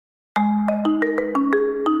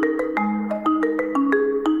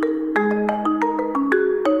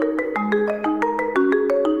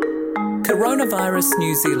Coronavirus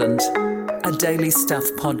New Zealand, a Daily Stuff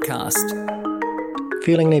podcast.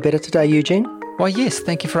 Feeling any better today, Eugene? Why, yes,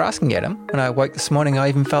 thank you for asking, Adam. When I woke this morning, I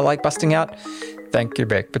even felt like busting out, "Thank you,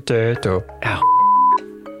 baked potato." Ow.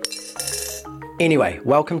 Anyway,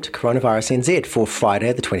 welcome to Coronavirus NZ for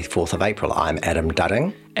Friday, the 24th of April. I'm Adam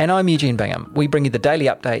Dudding. And I'm Eugene Bingham. We bring you the daily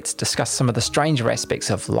updates, discuss some of the stranger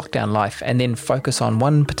aspects of lockdown life, and then focus on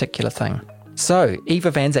one particular thing. So, Eve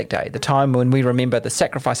of Anzac Day, the time when we remember the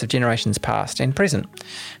sacrifice of generations past and present.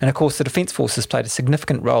 And of course, the Defence Forces played a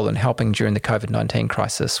significant role in helping during the COVID-19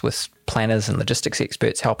 crisis, with planners and logistics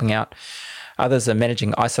experts helping out. Others are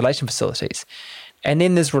managing isolation facilities. And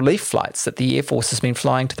then there's relief flights that the Air Force has been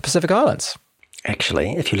flying to the Pacific Islands.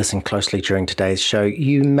 Actually, if you listen closely during today's show,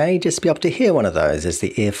 you may just be able to hear one of those as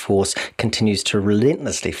the Air Force continues to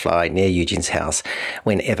relentlessly fly near Eugene's house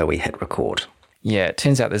whenever we hit record. Yeah, it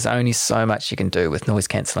turns out there's only so much you can do with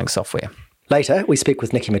noise-cancelling software. Later, we speak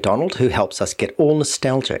with Nikki McDonald, who helps us get all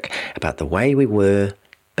nostalgic about the way we were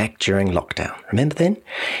back during lockdown. Remember then?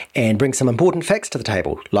 And bring some important facts to the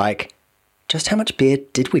table, like just how much beer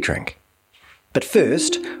did we drink? But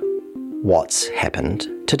first, what's happened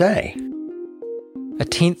today? A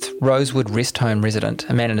 10th Rosewood Rest Home resident,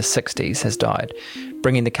 a man in his 60s, has died,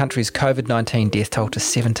 bringing the country's COVID-19 death toll to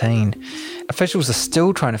 17. Officials are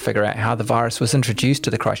still trying to figure out how the virus was introduced to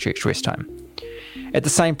the Christchurch rest home. At the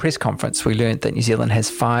same press conference, we learned that New Zealand has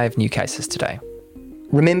 5 new cases today.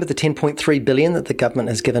 Remember the $10.3 billion that the government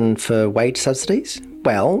has given for wage subsidies?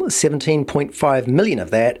 Well, $17.5 million of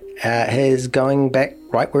that is going back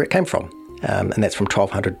right where it came from. And that's from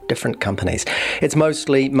 1,200 different companies. It's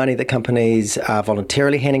mostly money that companies are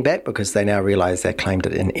voluntarily handing back because they now realise they claimed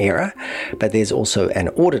it in error. But there's also an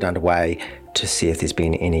audit underway to see if there's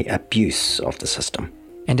been any abuse of the system.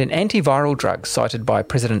 And an antiviral drug cited by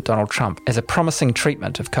President Donald Trump as a promising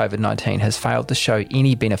treatment of COVID-19 has failed to show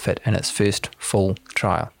any benefit in its first full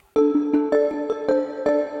trial.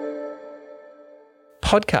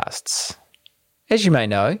 Podcasts. As you may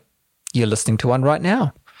know, you're listening to one right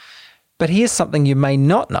now. But here's something you may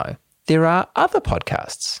not know. There are other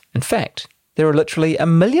podcasts. In fact, there are literally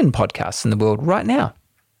 1 million podcasts in the world right now.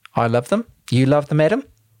 I love them. You love them, Adam.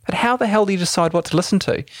 But how the hell do you decide what to listen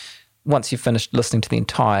to? Once you've finished listening to the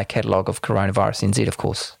entire catalogue of Coronavirus NZ, of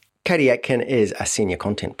course. Katie Atkin is a senior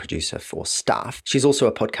content producer for Stuff. She's also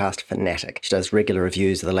a podcast fanatic. She does regular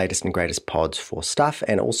reviews of the latest and greatest pods for Stuff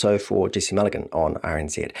and also for Jesse Mulligan on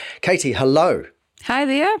RNZ. Katie, hello. Hi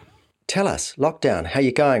there. Tell us, lockdown, how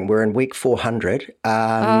you going? We're in week 400.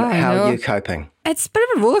 How are you coping? It's a bit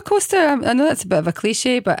of a roller coaster. I know that's a bit of a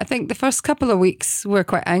cliche, but I think the first couple of weeks were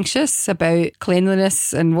quite anxious about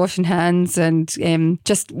cleanliness and washing hands and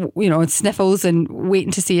just, sniffles and waiting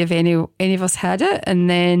to see if any of us had it. And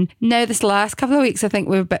then now this last couple of weeks, I think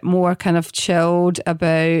we're a bit more kind of chilled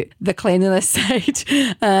about the cleanliness side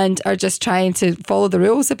and are just trying to follow the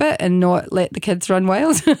rules a bit and not let the kids run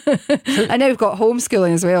wild. And now we've got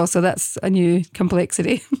homeschooling as well, so that's a new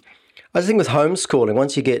complexity. I think with homeschooling,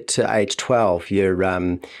 once you get to age 12, you're,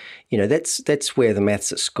 that's where the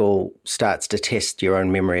maths at school starts to test your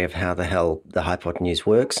own memory of how the hell the hypotenuse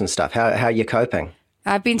works and stuff. How are you coping?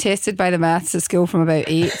 I've been tested by the maths at school from about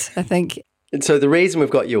 8, I think. And so the reason we've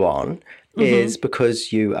got you on is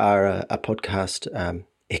because you are a podcast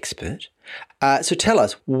expert. So tell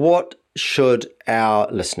us, what should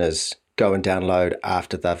our listeners go and download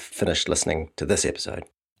after they've finished listening to this episode?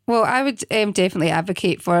 Well, I would definitely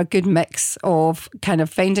advocate for a good mix of kind of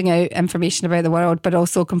finding out information about the world, but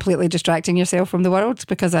also completely distracting yourself from the world,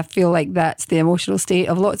 because I feel like that's the emotional state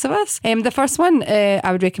of lots of us. The first one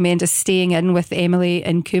I would recommend is Staying In with Emily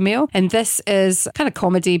and Kumail. And this is a kind of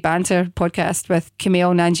comedy banter podcast with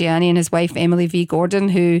Kumail Nanjiani and his wife, Emily V. Gordon,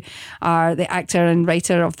 who are the actor and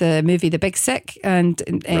writer of the movie The Big Sick. And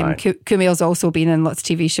Kumail's also been in lots of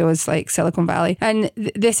TV shows like Silicon Valley. And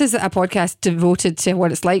this is a podcast devoted to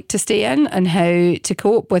what it's like to stay in and how to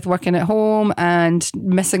cope with working at home and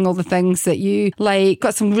missing all the things that you like.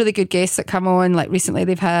 Got some really good guests that come on. Like recently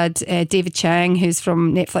they've had David Chang, who's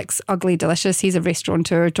from Netflix Ugly Delicious. He's a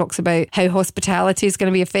restaurateur, talks about how hospitality is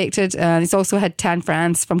going to be affected. And he's also had Tan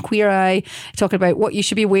France from Queer Eye talking about what you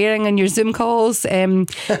should be wearing in your Zoom calls.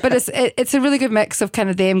 But it's a really good mix of kind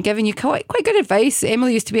of them giving you quite good advice.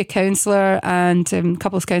 Emily used to be a counsellor and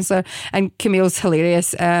couples counsellor, and Kumail's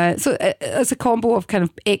hilarious. So it's a combo of kind of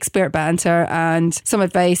expert banter and some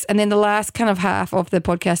advice. And then the last kind of half of the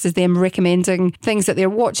podcast is them recommending things that they're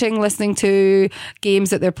watching, listening to, games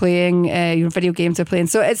that they're playing, video games they're playing.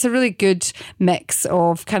 So it's a really good mix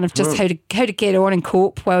of kind of just how to get on and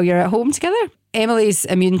cope while you're at home together. Emily's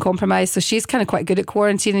immune compromised, so she's kind of quite good at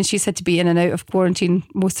quarantine, and she's had to be in and out of quarantine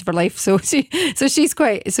most of her life. So she's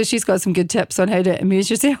got some good tips on how to amuse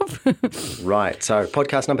yourself. Right. So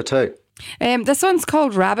podcast number 2. This one's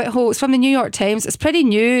called Rabbit Hole. It's from the New York Times. It's pretty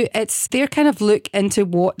new. It's their kind of look into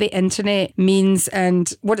what the internet means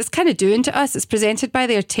and what it's kind of doing to us. It's presented by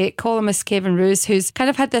their tech columnist, Kevin Roose, who's kind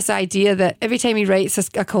of had this idea that every time he writes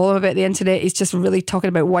a column about the internet, he's just really talking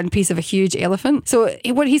about one piece of a huge elephant. So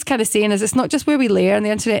what he's kind of saying is it's not just where we learn.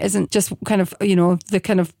 The internet isn't just kind of, the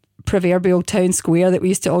kind of proverbial town square that we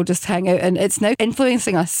used to all just hang out in. It's now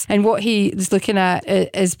influencing us. And what he is looking at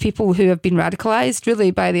is people who have been radicalised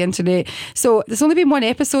really by the internet. So there's only been one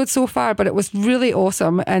episode so far, but it was really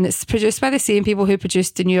awesome. And it's produced by the same people who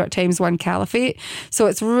produced the New York Times one, Caliphate. So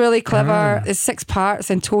it's really clever. It's 6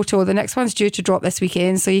 parts in total. The next one's due to drop this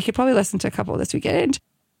weekend. So you could probably listen to a couple this weekend.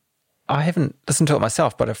 I haven't listened to it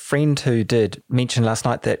myself, but a friend who did mention last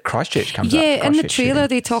night that Christchurch comes up. Yeah, in the trailer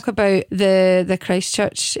they talk about the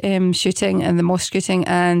Christchurch shooting and the mosque shooting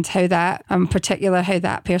and how that, in particular, how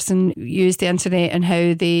that person used the internet and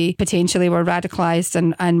how they potentially were radicalised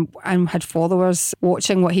and had followers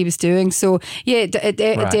watching what he was doing. So yeah,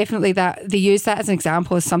 definitely that they use that as an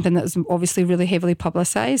example as something that was obviously really heavily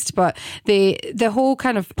publicised. But the whole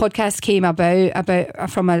kind of podcast came about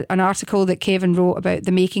from an article that Kevin wrote about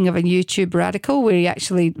the making of a YouTube radical, where he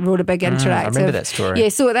actually wrote a big interactive. I remember that story. Yeah,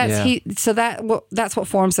 so that's what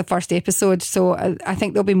forms the first episode. So I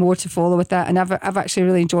think there'll be more to follow with that. And I've actually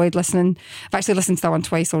really enjoyed listening. I've actually listened to that one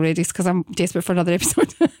twice already because I'm desperate for another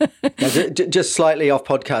episode. Just slightly off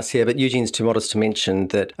podcast here, but Eugene's too modest to mention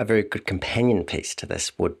that a very good companion piece to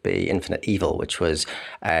this would be Infinite Evil, which was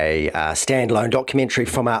a standalone documentary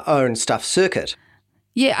from our own Stuff Circuit.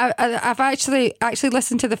 Yeah, I've actually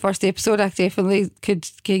listened to the first episode. I definitely could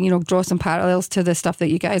draw some parallels to the stuff that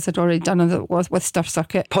you guys had already done with Stuff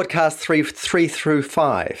Circuit. Podcast 3 through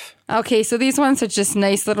 5. Okay, so these ones are just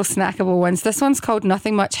nice little snackable ones. This one's called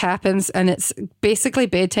Nothing Much Happens, and it's basically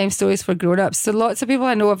bedtime stories for grown-ups. So lots of people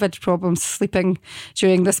I know have had problems sleeping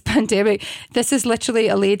during this pandemic. This is literally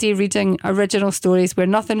a lady reading original stories where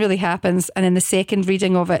nothing really happens, and in the second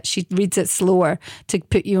reading of it, she reads it slower to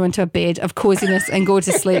put you into a bed of coziness and go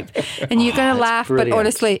to sleep. And you're going to laugh, brilliant. But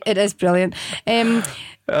honestly, it is brilliant.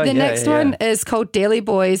 The next one is called Deli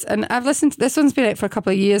Boys, and I've listened to this one's been out for a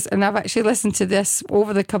couple of years, and I've actually listened to this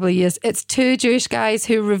over the couple of years. It's 2 Jewish guys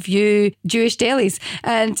who review Jewish delis,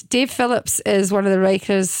 and Dave Phillips is one of the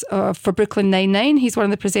writers for Brooklyn Nine-Nine. He's one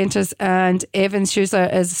of the presenters, and Evan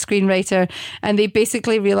Schussler is a screenwriter, and they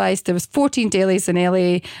basically realised there was 14 delis in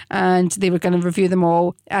LA and they were going to review them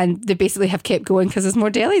all, and they basically have kept going because there's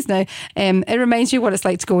more delis now. It reminds you what it's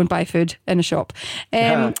like to go and buy food in a shop.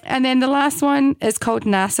 And then the last one is called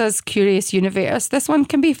NASA's Curious Universe. This one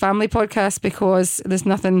can be a family podcast because there's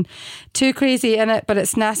nothing too crazy in it, but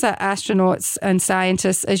it's NASA astronauts and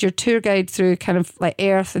scientists as your tour guide through kind of like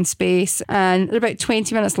Earth and space, and they're about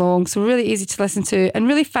 20 minutes long, so really easy to listen to and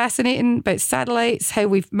really fascinating about satellites, how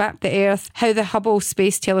we've mapped the Earth, how the Hubble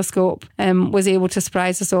Space Telescope was able to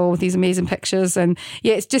surprise us all with these amazing pictures. And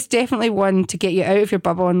yeah, it's just definitely one to get you out of your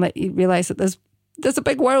bubble and let you realise that there's a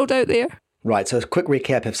big world out there. Right, so a quick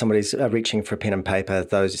recap if somebody's reaching for a pen and paper.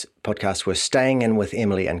 Those podcasts were Staying In with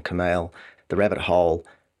Emily and Kumail, The Rabbit Hole,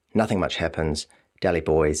 Nothing Much Happens, Deli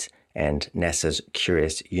Boys, and NASA's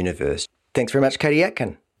Curious Universe. Thanks very much, Katie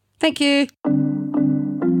Atkin. Thank you.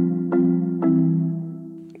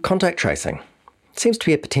 Contact tracing seems to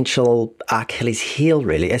be a potential Achilles heel,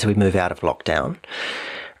 really, as we move out of lockdown.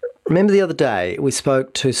 Remember the other day we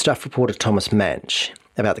spoke to Stuff reporter Thomas Manch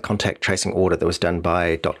about the contact tracing audit that was done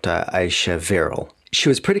by Dr. Aisha Verrill. She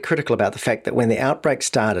was pretty critical about the fact that when the outbreak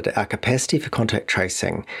started, our capacity for contact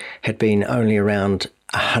tracing had been only around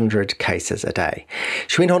 100 cases a day.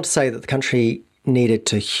 She went on to say that the country needed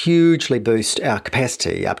to hugely boost our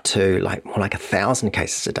capacity up to more like 1,000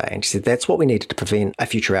 cases a day. And she said that's what we needed to prevent a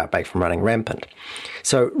future outbreak from running rampant.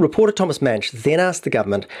 So reporter Thomas Manch then asked the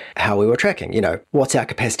government how we were tracking. What's our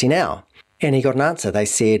capacity now? And he got an answer. They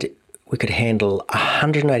said we could handle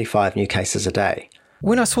 185 new cases a day.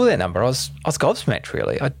 When I saw that number, I was gobsmacked,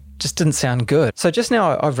 really. I just didn't sound good. So just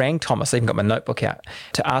now I rang Thomas, I even got my notebook out,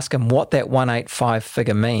 to ask him what that 185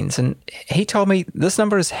 figure means. And he told me this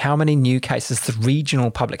number is how many new cases the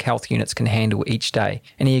regional public health units can handle each day.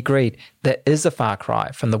 And he agreed that is a far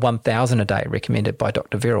cry from the 1,000 a day recommended by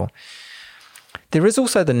Dr. Verrill. There is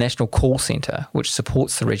also the National Call Centre, which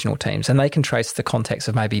supports the regional teams, and they can trace the contacts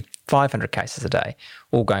of maybe 500 cases a day,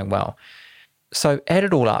 all going well. So add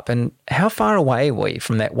it all up, and how far away are we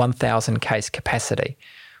from that 1,000 case capacity?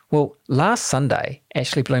 Well, last Sunday,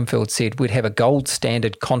 Ashley Bloomfield said we'd have a gold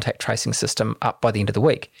standard contact tracing system up by the end of the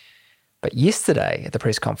week. But yesterday at the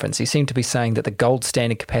press conference, he seemed to be saying that the gold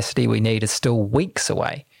standard capacity we need is still weeks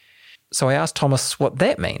away. So I asked Thomas what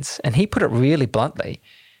that means, and he put it really bluntly.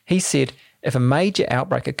 He said, if a major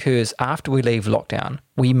outbreak occurs after we leave lockdown,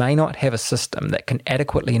 we may not have a system that can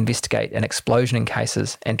adequately investigate an explosion in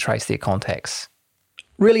cases and trace their contacts.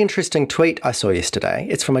 Really interesting tweet I saw yesterday.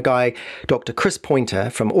 It's from a guy, Dr. Chris Pointer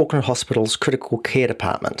from Auckland Hospital's Critical Care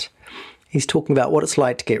Department. He's talking about what it's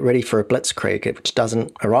like to get ready for a blitzkrieg which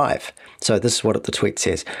doesn't arrive. So this is what the tweet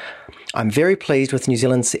says. I'm very pleased with New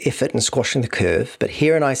Zealand's effort in squashing the curve, but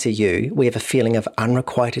here in ICU, we have a feeling of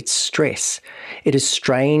unrequited stress. It is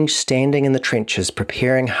strange standing in the trenches,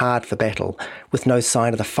 preparing hard for battle, with no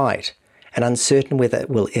sign of the fight, and uncertain whether it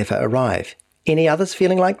will ever arrive. Any others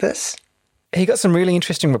feeling like this? He got some really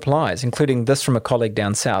interesting replies, including this from a colleague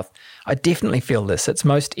down south. I definitely feel this. It's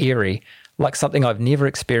most eerie, like something I've never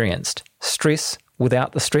experienced. Stress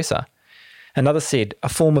without the stressor. Another said, a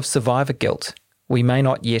form of survivor guilt. We may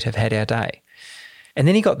not yet have had our day. And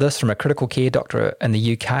then he got this from a critical care doctor in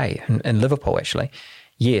the UK, in Liverpool actually.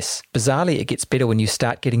 Yes, bizarrely it gets better when you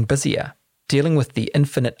start getting busier. Dealing with the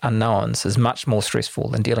infinite unknowns is much more stressful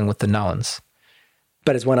than dealing with the knowns.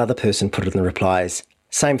 But as one other person put it in the replies,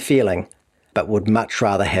 same feeling, but would much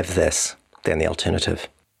rather have this than the alternative.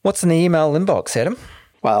 What's in the email inbox, Adam?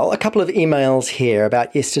 Well, a couple of emails here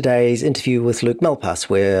about yesterday's interview with Luke Malpass,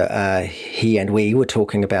 where he and we were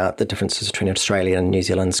talking about the differences between Australia and New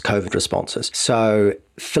Zealand's COVID responses. So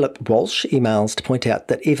Philip Walsh emails to point out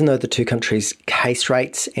that even though the two countries' case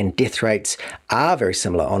rates and death rates are very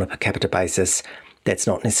similar on a per capita basis, that's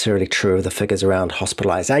not necessarily true of the figures around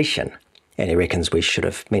hospitalisation. And he reckons we should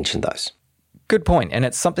have mentioned those. Good point, and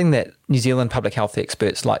it's something that New Zealand public health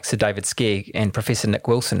experts like Sir David Skegg and Professor Nick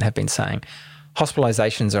Wilson have been saying.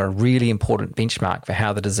 Hospitalisations are a really important benchmark for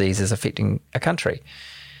how the disease is affecting a country.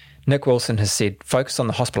 Nick Wilson has said, focus on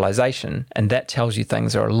the hospitalisation, and that tells you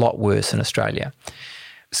things are a lot worse in Australia.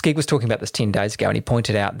 Skegg was talking about this 10 days ago, and he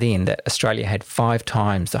pointed out then that Australia had 5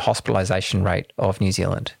 times the hospitalisation rate of New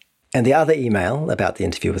Zealand. And the other email about the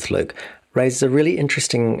interview with Luke raises a really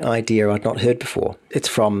interesting idea I'd not heard before. It's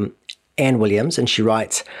from Anne Williams, and she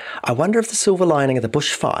writes, I wonder if the silver lining of the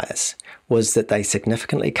bushfires was that they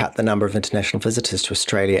significantly cut the number of international visitors to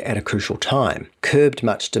Australia at a crucial time, curbed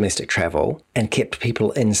much domestic travel, and kept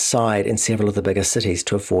people inside in several of the bigger cities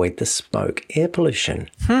to avoid the smoke air pollution.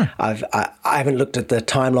 I haven't looked at the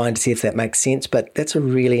timeline to see if that makes sense, but that's a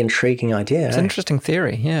really intriguing idea. It's an interesting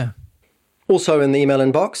theory, yeah. Also in the email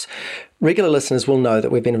inbox, regular listeners will know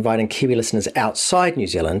that we've been inviting Kiwi listeners outside New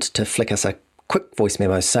Zealand to flick us a quick voice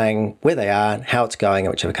memo saying where they are and how it's going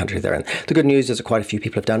in whichever country they're in. The good news is that quite a few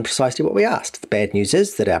people have done precisely what we asked. The bad news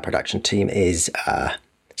is that our production team is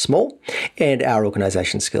small and our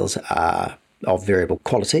organisation skills are of variable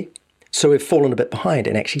quality. So we've fallen a bit behind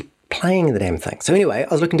in actually playing the damn thing. So anyway,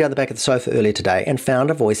 I was looking down the back of the sofa earlier today and found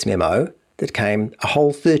a voice memo that came a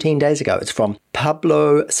whole 13 days ago. It's from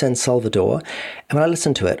Pablo San Salvador. And when I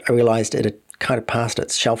listened to it, I realised it had kind of past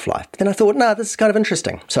its shelf life. But then I thought, no, this is kind of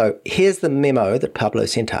interesting. So here's the memo that Pablo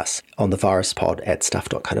sent us on the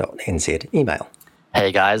viruspod@stuff.co.nz email.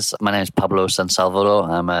 Hey guys, my name is Pablo San Salvador.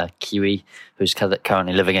 I'm a Kiwi who's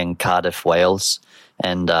currently living in Cardiff, Wales.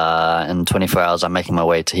 And in 24 hours, I'm making my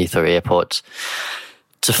way to Heathrow Airport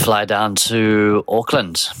to fly down to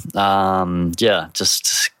Auckland.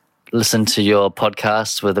 Just listen to your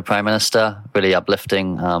podcast with the Prime Minister. Really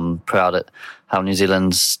uplifting. Proud at how New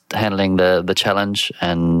Zealand's handling the challenge,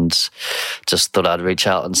 and just thought I'd reach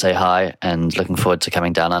out and say hi, and looking forward to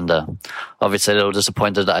coming down under. Obviously a little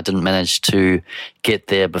disappointed that I didn't manage to get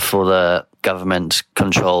there before the government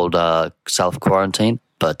controlled self-quarantine,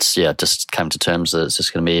 but yeah, just came to terms that it's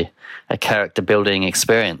just going to be a character building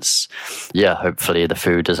experience. Yeah, hopefully the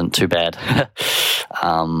food isn't too bad.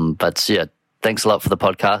 But yeah, thanks a lot for the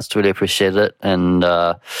podcast. Really appreciate it.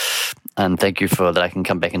 And thank you for that I can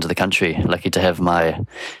come back into the country. Lucky to have my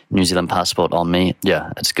New Zealand passport on me.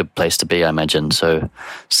 Yeah, it's a good place to be, I imagine. So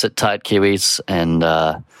sit tight, Kiwis, and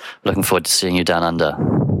looking forward to seeing you down under.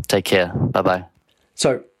 Take care. Bye-bye.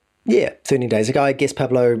 So, yeah, 13 days ago, I guess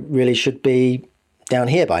Pablo really should be down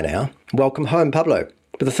here by now. Welcome home, Pablo.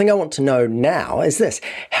 But the thing I want to know now is this.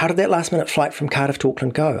 How did that last-minute flight from Cardiff to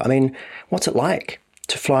Auckland go? I mean, what's it like?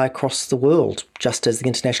 to fly across the world just as the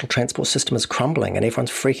international transport system is crumbling and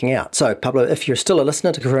everyone's freaking out. So, Pablo, if you're still a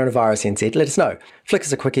listener to Coronavirus NZ, let us know. Flick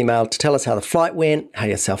us a quick email to tell us how the flight went, how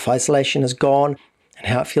your self-isolation has gone, and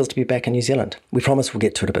how it feels to be back in New Zealand. We promise we'll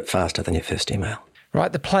get to it a bit faster than your first email.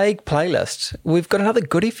 Right, the Plague Playlist. We've got another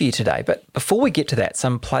goodie for you today, but before we get to that,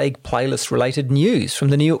 some Plague Playlist-related news from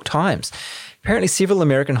the New York Times. Apparently, several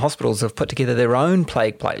American hospitals have put together their own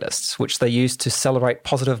Plague Playlists, which they use to celebrate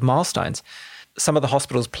positive milestones. Some of the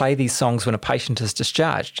hospitals play these songs when a patient is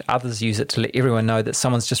discharged. Others use it to let everyone know that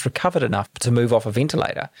someone's just recovered enough to move off a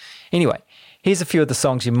ventilator. Anyway, here's a few of the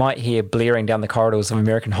songs you might hear blaring down the corridors of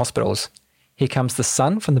American hospitals. Here Comes the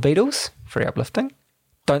Sun from the Beatles, very uplifting.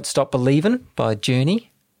 Don't Stop Believin' by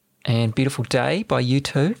Journey. And Beautiful Day by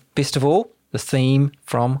U2. Best of all, the theme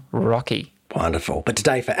from Rocky. Wonderful. But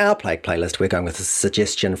today for our Plague Playlist, we're going with a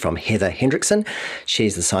suggestion from Heather Hendrickson.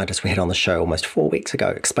 She's the scientist we had on the show almost 4 weeks ago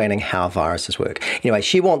explaining how viruses work. Anyway,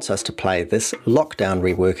 she wants us to play this lockdown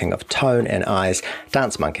reworking of Tone and I's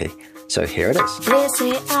Dance Monkey. So here it is. They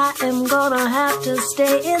say I am gonna have to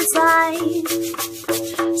stay inside.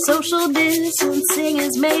 Social distancing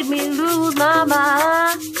has made me lose my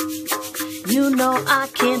mind. You know I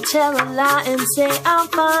can't tell a lie and say I'm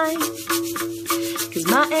fine. 'Cause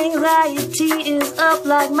my anxiety is up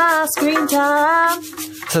like my screen time.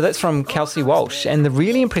 So that's from Kelsey Walsh. And the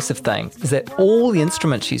really impressive thing is that all the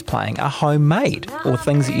instruments she's playing are homemade, or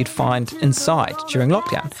things that you'd find inside during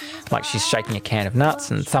lockdown. Like she's shaking a can of nuts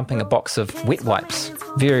and thumping a box of wet wipes.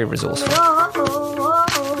 Very resourceful. Oh, oh, oh,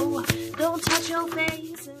 oh. Don't touch your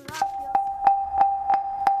face.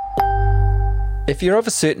 If you're of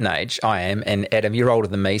a certain age, I am, and Adam, you're older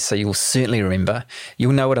than me, so you'll certainly remember.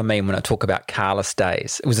 You'll know what I mean when I talk about carless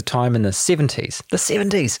days. It was a time in the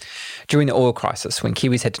 70s, during the oil crisis, when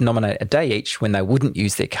Kiwis had to nominate a day each when they wouldn't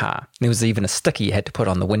use their car. There was even a sticker you had to put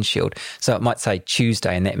on the windshield, so it might say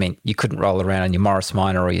Tuesday, and that meant you couldn't roll around in your Morris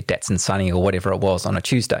Minor or your Datsun Sunny or whatever it was on a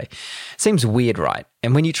Tuesday. Seems weird, right?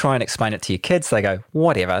 And when you try and explain it to your kids, they go,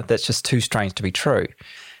 whatever, that's just too strange to be true.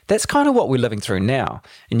 That's kind of what we're living through now.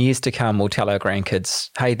 In years to come, we'll tell our grandkids,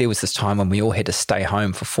 hey, there was this time when we all had to stay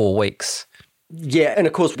home for 4 weeks. Yeah, and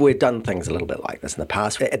of course, we've done things a little bit like this in the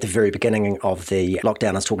past. At the very beginning of the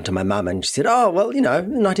lockdown, I was talking to my mum and she said, oh, well, in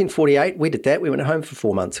 1948, we did that. We went home for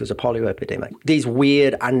 4 months. It was a polio epidemic. These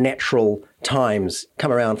weird, unnatural times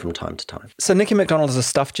come around from time to time. So Nikki McDonald is a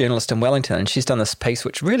Stuff journalist in Wellington, and she's done this piece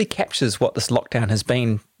which really captures what this lockdown has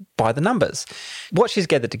been by the numbers. What she's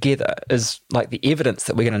gathered together is like the evidence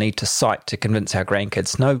that we're going to need to cite to convince our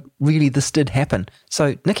grandkids, no, really, this did happen.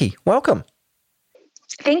 So, Nikki, welcome.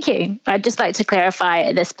 Thank you. I'd just like to clarify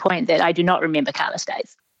at this point that I do not remember carless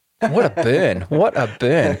days. What a burn. What a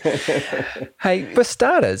burn. Hey, for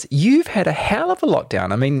starters, you've had a hell of a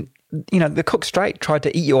lockdown. I mean, the Cook Strait tried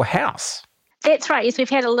to eat your house. That's right. Yes, we've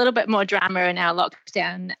had a little bit more drama in our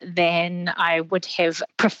lockdown than I would have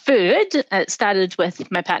preferred. It started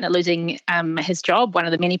with my partner losing his job, one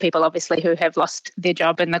of the many people, obviously, who have lost their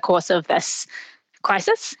job in the course of this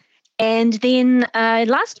crisis. And then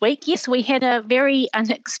last week, yes, we had a very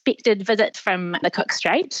unexpected visit from the Cook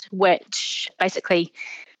Strait, which basically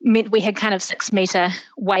meant we had kind of 6 metre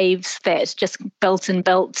waves that just built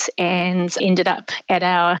and ended up at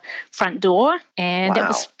our front door. And It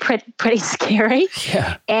was pretty scary.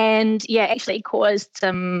 Yeah. And actually caused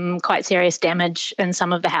some quite serious damage in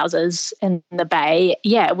some of the houses in the bay.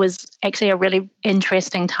 Yeah, it was actually a really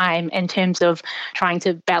interesting time in terms of trying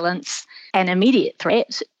to balance an immediate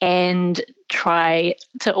threat and try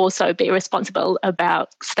to also be responsible about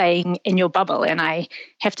staying in your bubble. And I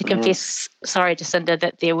have to confess, sorry, Jacinda,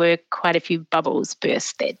 that there were quite a few bubbles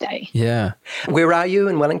burst that day. Yeah. Where are you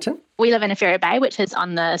in Wellington? We live in Awhirra Bay, which is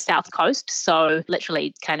on the south coast, so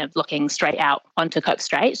literally kind of looking straight out onto Cook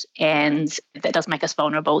Strait, and that does make us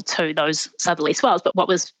vulnerable to those southerly swells. But what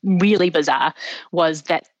was really bizarre was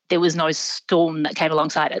that there was no storm that came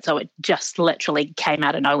alongside it, so it just literally came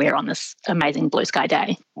out of nowhere on this amazing blue sky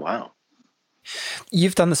day. Wow.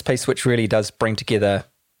 You've done this piece which really does bring together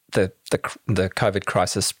the COVID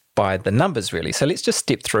crisis by the numbers, really. So let's just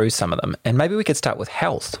step through some of them, and maybe we could start with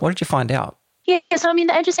health. What did you find out? Yeah, so I mean,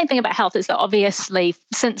 the interesting thing about health is that obviously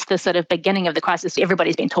since the sort of beginning of the crisis,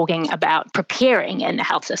 everybody's been talking about preparing in the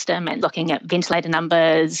health system and looking at ventilator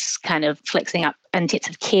numbers, kind of flexing up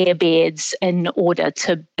intensive care beds in order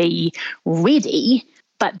to be ready.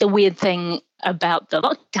 But the weird thing about the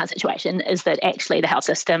lockdown situation is that actually the health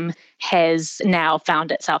system has now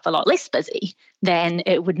found itself a lot less busy than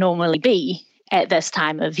it would normally be at this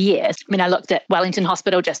time of year. I mean, I looked at Wellington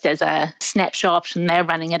Hospital just as a snapshot, and they're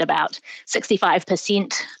running at about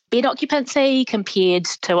 65% bed occupancy compared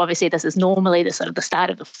to, obviously, this is normally the sort of the start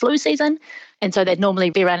of the flu season. And so they'd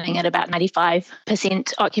normally be running at about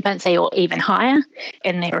 95% occupancy or even higher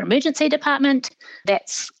in their emergency department.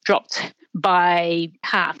 That's dropped by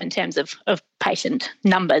half in terms of patient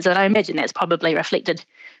numbers. And I imagine that's probably reflected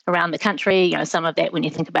around the country. You know, some of that, when you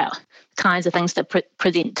think about kinds of things that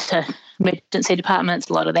present to emergency departments,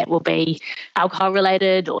 a lot of that will be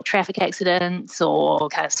alcohol-related or traffic accidents or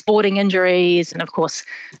kind of sporting injuries. And of course,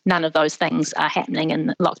 none of those things are happening in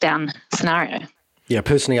the lockdown scenario. Yeah,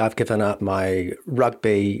 personally, I've given up my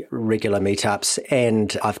rugby regular meetups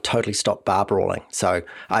and I've totally stopped bar brawling. So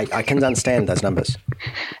I can understand those numbers.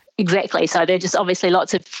 Exactly. So there are just obviously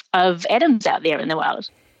lots of atoms out there in the world.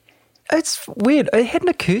 It's weird. It hadn't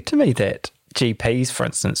occurred to me that GPs, for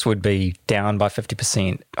instance, would be down by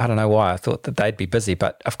 50%. I don't know why. I thought that they'd be busy,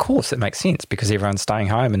 but of course it makes sense because everyone's staying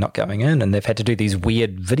home and not going in, and they've had to do these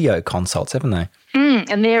weird video consults, haven't they?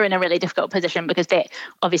 And they're in a really difficult position because that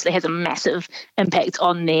obviously has a massive impact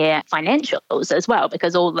on their financials as well,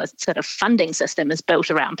 because all the sort of funding system is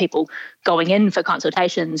built around people going in for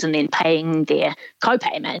consultations and then paying their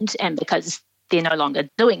co-payment. And because they're no longer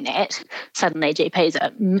doing that, suddenly GPs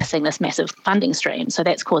are missing this massive funding stream. So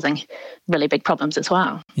that's causing really big problems as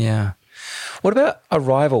well. Yeah. What about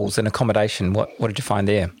arrivals and accommodation? What did you find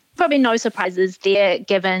there? Probably no surprises there,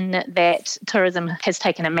 given that tourism has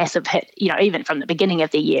taken a massive hit, you know, even from the beginning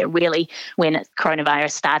of the year, really, when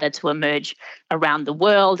coronavirus started to emerge around the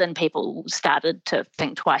world and people started to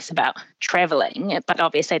think twice about travelling. But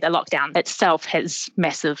obviously the lockdown itself has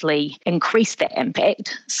massively increased that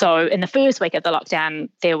impact. So in the first week of the lockdown,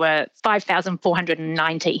 there were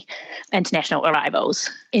 5,490 international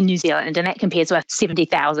arrivals in New Zealand, and that compares with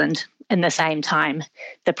 70,000 in the same time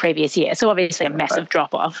the previous year. So obviously a massive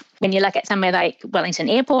drop-off. When you look at somewhere like Wellington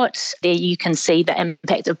Airport, there you can see the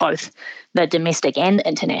impact of both the domestic and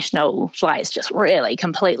international flights just really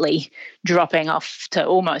completely dropping off to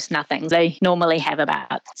almost nothing. They normally have about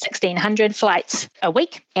 1,600 flights a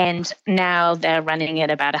week, and now they're running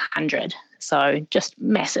at about 100. So just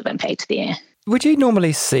massive impact there. Would you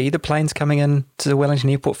normally see the planes coming in to Wellington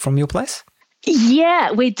Airport from your place?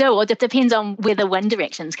 Yeah, we do. It depends on where the wind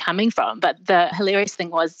direction's coming from. But the hilarious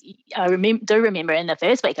thing was, I do remember in the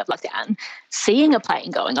first week of lockdown, seeing a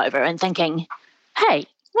plane going over and thinking, hey,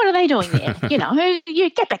 what are they doing there? You know,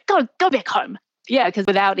 you get back, go back home. Yeah, because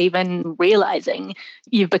without even realising,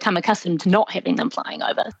 you've become accustomed to not having them flying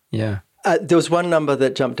over. Yeah. There was one number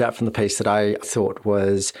that jumped out from the piece that I thought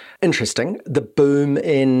was interesting, the boom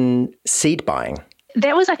in seed buying.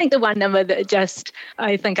 That was, I think, the one number that just,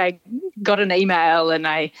 I think I got an email and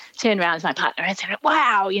I turned around to my partner and said,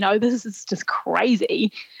 wow, you know, this is just crazy.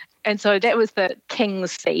 And so that was the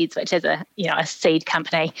King's Seeds, which is a seed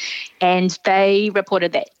company. And they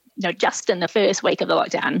reported that, you know, just in the first week of the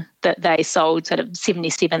lockdown, that they sold sort of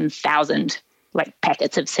 77,000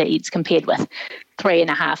 packets of seeds compared with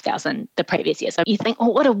 3,500 the previous year. So you think, oh,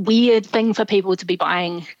 what a weird thing for people to be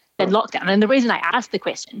buying in lockdown. And the reason I asked the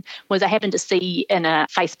question was I happened to see in a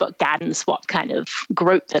Facebook garden swap kind of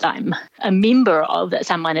group that I'm a member of that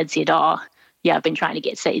someone had said, oh, yeah, I've been trying to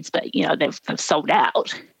get seeds, but, you know, they've sold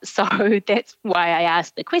out. So that's why I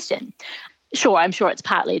asked the question. Sure, I'm sure it's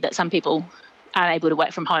partly that some people aren't able to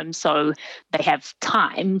work from home, so they have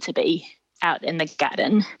time to be out in the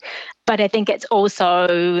garden. But I think it's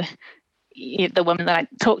also, the woman that I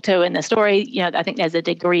talked to in the story, you know, I think there's a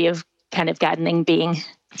degree of kind of gardening being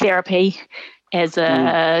therapy as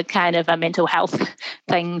a kind of a mental health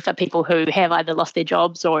thing for people who have either lost their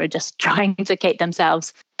jobs or are just trying to keep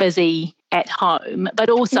themselves busy at home. But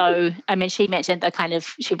also, I mean, she mentioned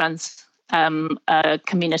she runs a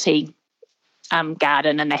community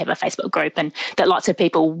garden, and they have a Facebook group, and that lots of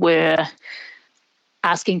people were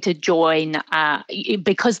asking to join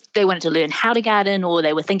because they wanted to learn how to garden, or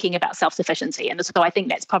they were thinking about self-sufficiency. And so I think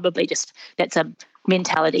that's probably that's a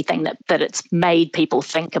mentality thing that it's made people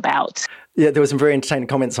think about. Yeah, there were some very entertaining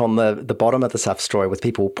comments on the bottom of the Stuff story with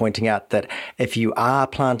people pointing out that if you are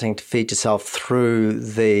planting to feed yourself through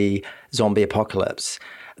the zombie apocalypse,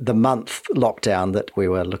 the month lockdown that we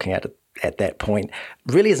were looking at that point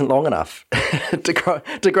really isn't long enough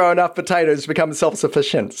to grow enough potatoes to become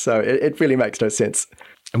self-sufficient. So it really makes no sense.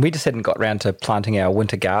 And we just hadn't got around to planting our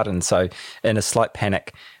winter garden. So in a slight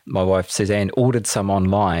panic, my wife, Suzanne, ordered some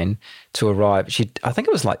online to arrive. I think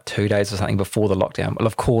it was like 2 days or something before the lockdown. Well,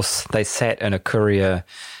 of course, they sat in a courier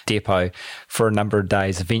depot for a number of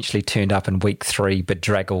days, eventually turned up in week 3,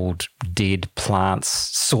 bedraggled, dead plants,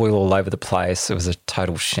 soil all over the place. It was a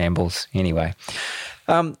total shambles. Anyway,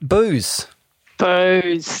 booze.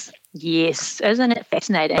 Booze. Yes. Isn't it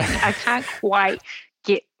fascinating? I can't quite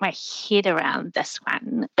get my head around this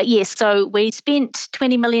one. But yes, so we spent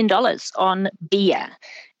 $20 million on beer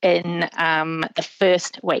in the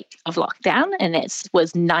first week of lockdown, and that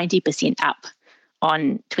was 90% up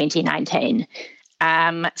on 2019.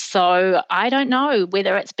 So I don't know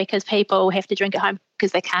whether it's because people have to drink at home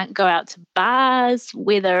because they can't go out to bars,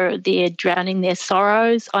 whether they're drowning their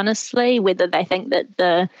sorrows, honestly, whether they think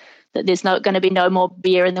that there's going to be no more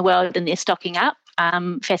beer in the world and they're stocking up.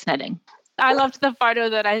 Fascinating. I loved the photo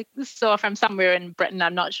that I saw from somewhere in Britain,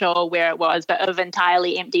 I'm not sure where it was, but of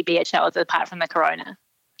entirely empty beer shelves apart from the Corona.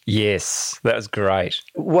 Yes, that was great.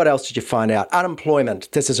 What else did you find out?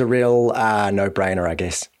 Unemployment. This is a real no-brainer, I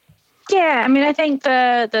guess. Yeah, I mean, I think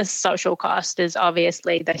the social cost is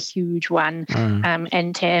obviously the huge one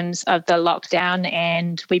in terms of the lockdown,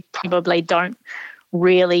 and we probably don't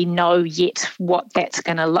really know yet what that's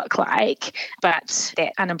going to look like. But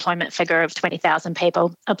that unemployment figure of 20,000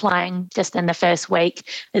 people applying just in the first week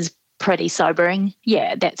is pretty sobering.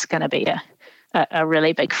 Yeah, that's going to be a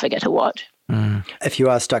really big figure to watch. If you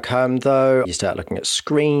are stuck home, though, you start looking at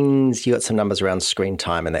screens. You got some numbers around screen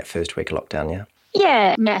time in that first week of lockdown, yeah?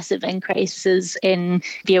 Yeah, massive increases in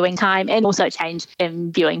viewing time and also change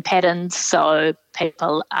in viewing patterns. So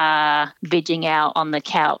people are vegging out on the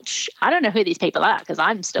couch. I don't know who these people are because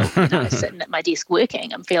I'm still sitting at my desk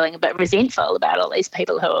working. I'm feeling a bit resentful about all these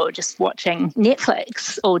people who are just watching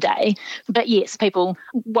Netflix all day. But yes, people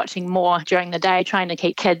watching more during the day, trying to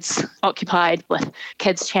keep kids occupied with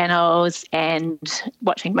kids' channels and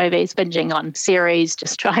watching movies, binging on series,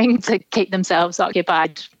 just trying to keep themselves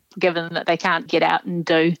occupied, given that they can't get out and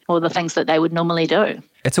do all the things that they would normally do.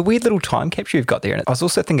 It's a weird little time capsule you've got there. And I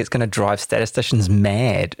also think it's going to drive statisticians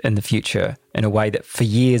mad in the future in a way that for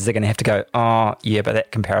years they're going to have to go, oh, yeah, but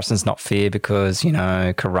that comparison's not fair because,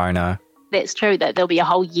 Corona. That's true, that there'll be a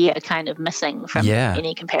whole year kind of missing from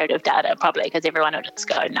any comparative data probably because everyone will just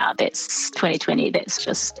go, no, that's 2020, that's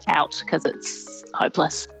just out because it's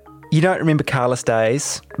hopeless. You don't remember Carless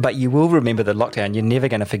days, but you will remember the lockdown. You're never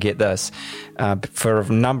going to forget this for a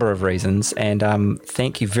number of reasons. And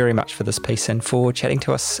thank you very much for this piece and for chatting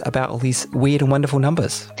to us about all these weird and wonderful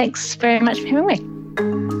numbers. Thanks very much for having me.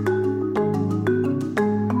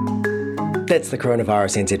 That's the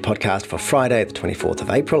Coronavirus NZ podcast for Friday, the 24th of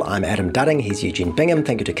April. I'm Adam Dudding. He's Eugene Bingham.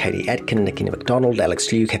 Thank you to Katie Atkin, Nikki McDonald,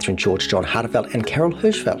 Alex Liu, Catherine George, John Harteveld, and Carol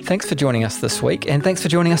Hirschfeld. Thanks for joining us this week, and thanks for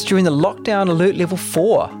joining us during the lockdown alert level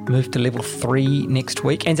 4. Move to level 3 next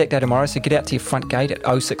week. Anzac Day tomorrow, so get out to your front gate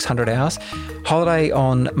at 0600 hours. Holiday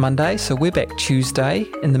on Monday, so we're back Tuesday.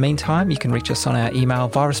 In the meantime, you can reach us on our email,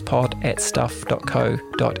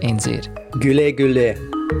 viruspod@stuff.co.nz. Goulet,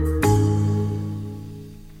 goulet.